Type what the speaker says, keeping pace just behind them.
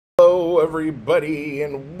everybody,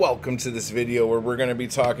 and welcome to this video where we're going to be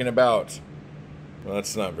talking about... Well,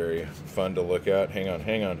 that's not very fun to look at. Hang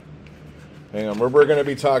on. Where we're going to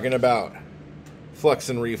be talking about Flux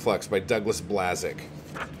and Reflux by Douglas Blazek.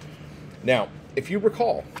 Now, if you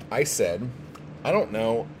recall, I said, I don't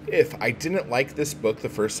know if I didn't like this book the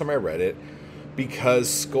first time I read it because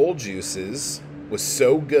Skull Juices was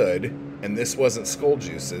so good and this wasn't Skull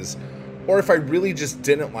Juices, or if I really just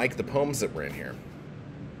didn't like the poems that were in here.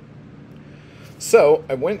 So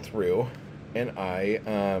I went through and I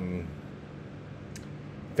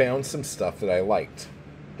found some stuff that I liked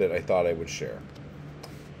that I thought I would share.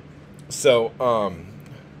 So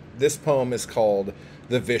this poem is called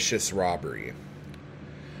The Vicious Robbery.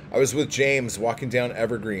 I was with James walking down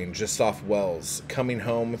Evergreen just off Wells, coming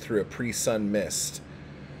home through a pre-sun mist,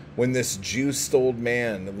 when this juiced old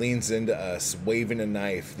man leans into us, waving a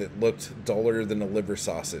knife that looked duller than a liver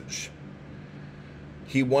sausage.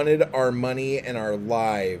 He wanted our money and our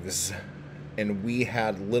lives, and we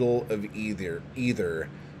had little of either,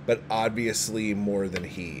 but obviously more than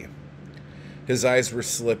he. His eyes were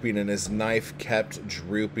slipping, and his knife kept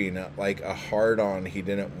drooping like a hard-on he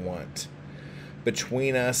didn't want.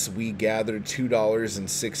 Between us, we gathered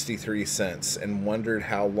 $2.63 and wondered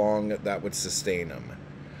how long that would sustain him.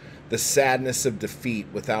 The sadness of defeat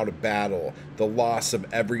without a battle, the loss of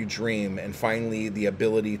every dream, and finally the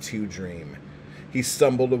ability to dream. He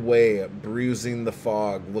stumbled away, bruising the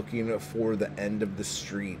fog, looking for the end of the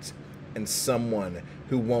street and someone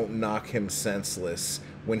who won't knock him senseless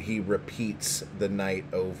when he repeats the night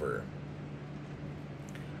over.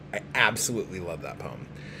 I absolutely love that poem.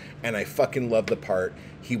 And I fucking love the part,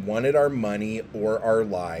 he wanted our money or our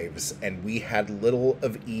lives, and we had little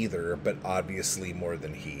of either, but obviously more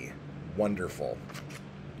than he. Wonderful.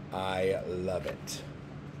 I love it.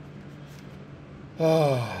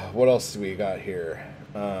 Oh, what else do we got here?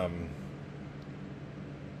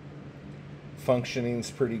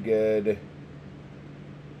 Functioning's pretty good.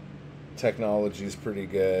 Technology's pretty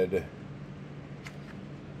good.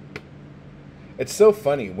 It's so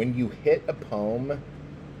funny when you hit a poem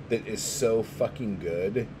that is so fucking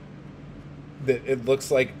good that it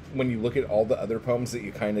looks like when you look at all the other poems that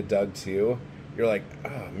you kind of dug too, you're like,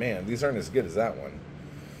 oh man, these aren't as good as that one.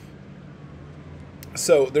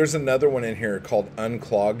 So there's another one in here called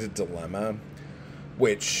Unclogged Dilemma,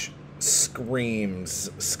 which screams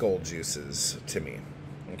Skull Juices to me.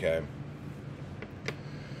 Okay.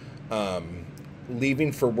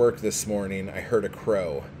 Leaving for work this morning, I heard a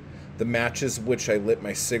crow. The matches which I lit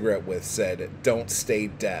my cigarette with said, "Don't stay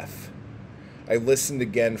deaf." I listened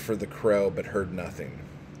again for the crow, but heard nothing.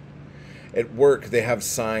 At work, they have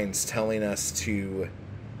signs telling us to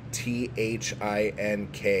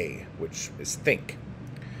THINK, which is think.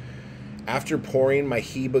 After pouring my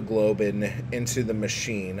hemoglobin into the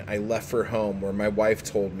machine, I left for home where my wife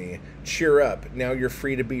told me, "Cheer up, now you're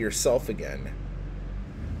free to be yourself again."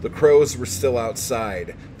 The crows were still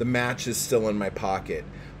outside, the match is still in my pocket.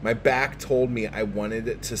 My back told me I wanted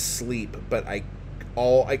it to sleep, but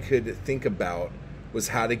all I could think about was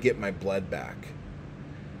how to get my blood back.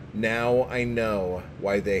 Now I know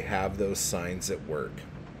why they have those signs at work.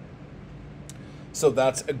 So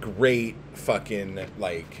that's a great fucking,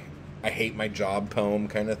 like, I hate my job poem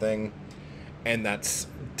kind of thing. And that's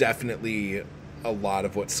definitely a lot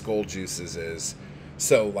of what Skull Juices is.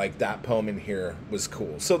 So, like, that poem in here was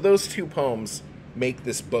cool. So those two poems make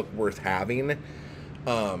this book worth having.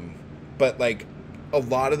 But, like, a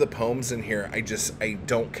lot of the poems in here, I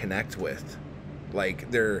don't connect with. Like,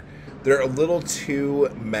 they're a little too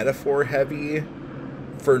metaphor heavy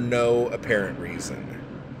for no apparent reason.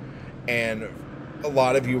 And a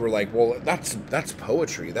lot of you were like, well, that's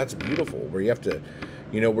poetry. That's beautiful. Where you have to,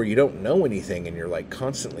 where you don't know anything and you're like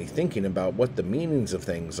constantly thinking about what the meanings of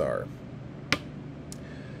things are.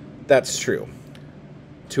 That's true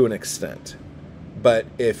to an extent. But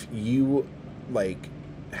if you like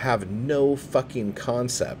have no fucking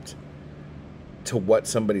concept to what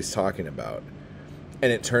somebody's talking about,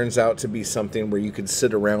 and it turns out to be something where you could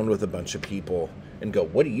sit around with a bunch of people and go,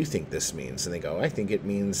 what do you think this means? And they go, I think it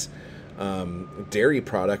means dairy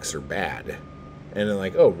products are bad. And they're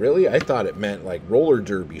like, oh, really? I thought it meant like roller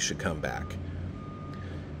derby should come back.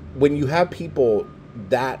 When you have people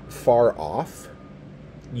that far off,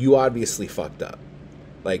 you obviously fucked up.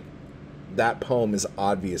 Like, that poem is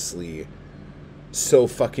obviously so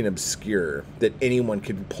fucking obscure that anyone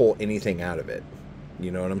could pull anything out of it.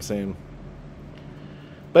 You know what I'm saying?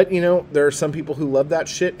 But, there are some people who love that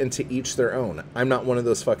shit, and to each their own. I'm not one of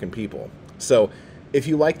those fucking people. So, if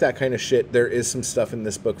you like that kind of shit, there is some stuff in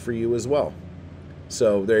this book for you as well.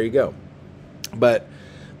 So, there you go. But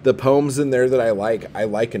the poems in there that I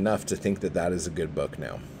like enough to think that that is a good book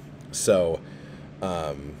now. So,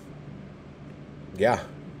 yeah,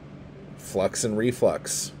 Flux and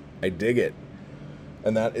Reflux. I dig it.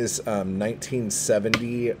 And that is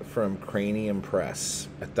 1970 from Cranium Press.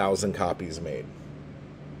 1,000 copies made.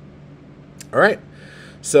 All right.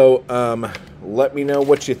 So let me know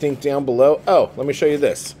what you think down below. Oh, let me show you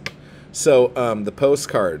this. So the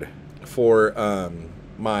postcard for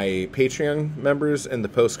my Patreon members and the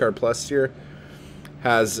Postcard Plus tier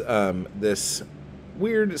has this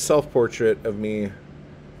weird self-portrait of me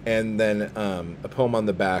and then a poem on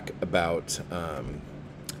the back about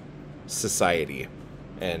society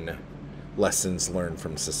and lessons learned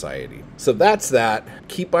from society. So that's that.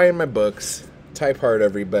 Keep buying my books. Type hard,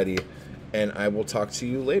 everybody. And I will talk to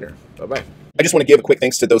you later. Bye-bye. I just want to give a quick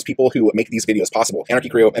thanks to those people who make these videos possible. Anarchy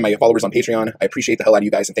Crew and my followers on Patreon. I appreciate the hell out of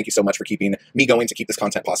you guys, and thank you so much for keeping me going to keep this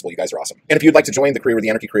content possible. You guys are awesome. And if you'd like to join the crew or the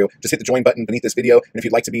Anarchy Crew, just hit the join button beneath this video. And if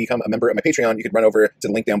you'd like to become a member of my Patreon, you can run over to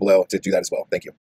the link down below to do that as well. Thank you.